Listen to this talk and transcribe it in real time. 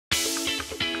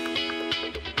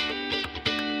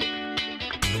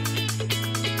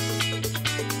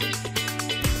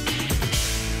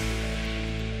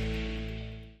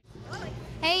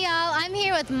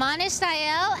with Manish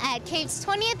Dayal at Cape's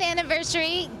 20th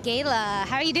anniversary gala.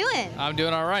 How are you doing? I'm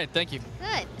doing all right, thank you.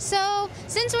 Good. So,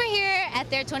 since we're here at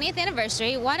their 20th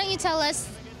anniversary, why don't you tell us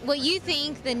what you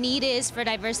think the need is for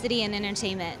diversity in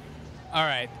entertainment? All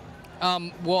right.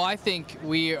 Well, I think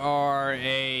we are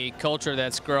a culture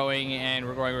that's growing, and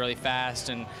we're growing really fast,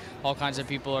 and all kinds of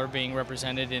people are being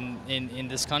represented in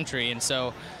this country. And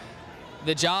so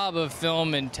the job of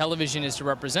film and television is to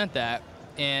represent that.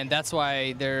 And that's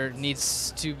why there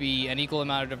needs to be an equal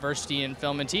amount of diversity in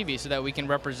film and TV so that we can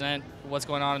represent what's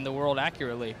going on in the world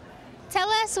accurately. Tell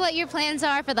us what your plans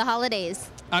are for the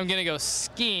holidays. I'm going to go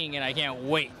skiing, and I can't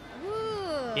wait. Ooh.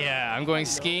 Yeah, I'm going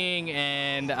skiing,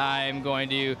 and I'm going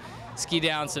to ski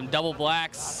down some double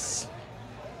blacks.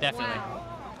 Definitely.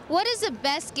 Wow. What is the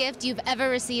best gift you've ever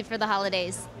received for the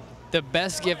holidays? The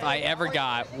best gift I ever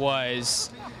got was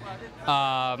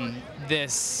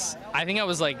this. I think I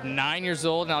was like 9 years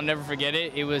old, and I'll never forget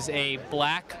it. It was a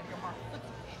black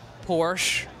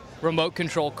Porsche remote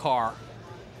control car,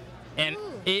 and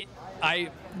I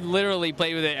literally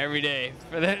played with it every day.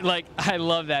 Like, I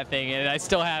love that thing, and I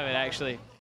still have it actually.